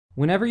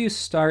Whenever you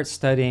start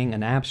studying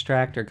an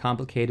abstract or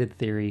complicated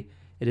theory,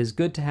 it is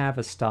good to have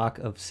a stock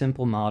of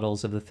simple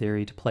models of the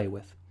theory to play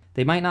with.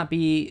 They might not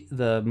be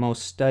the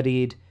most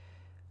studied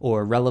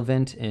or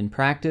relevant in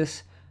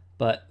practice,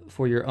 but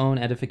for your own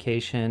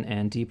edification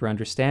and deeper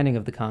understanding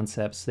of the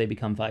concepts, they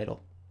become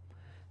vital.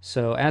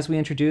 So as we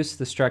introduce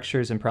the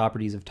structures and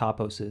properties of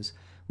toposes,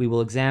 we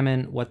will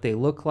examine what they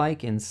look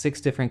like in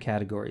 6 different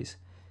categories.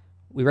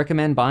 We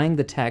recommend buying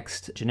the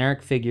text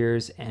Generic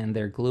Figures and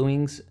Their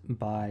Gluings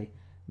by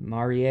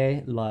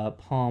Marie La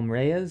Palme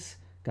Reyes,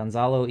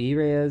 Gonzalo E.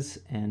 Reyes,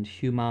 and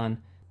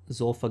Human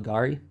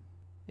Zolfagari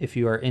if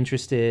you are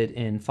interested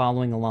in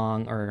following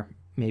along or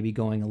maybe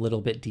going a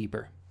little bit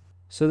deeper.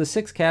 So the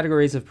 6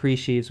 categories of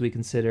presheaves we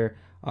consider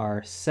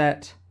are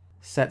set,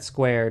 set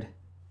squared,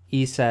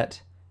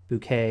 E-set,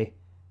 bouquet,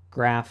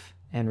 graph,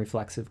 and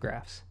reflexive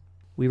graphs.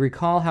 We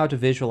recall how to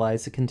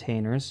visualize the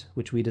containers,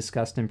 which we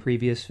discussed in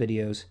previous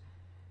videos,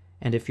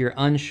 and if you're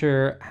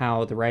unsure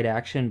how the right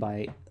action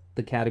by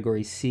the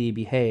category C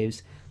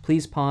behaves,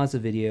 please pause the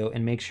video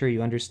and make sure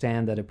you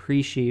understand that a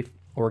presheaf,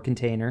 or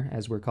container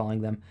as we're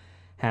calling them,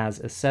 has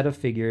a set of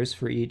figures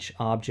for each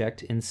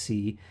object in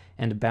C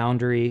and a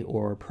boundary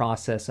or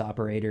process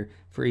operator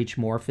for each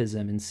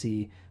morphism in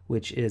C,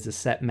 which is a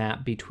set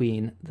map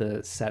between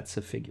the sets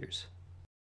of figures.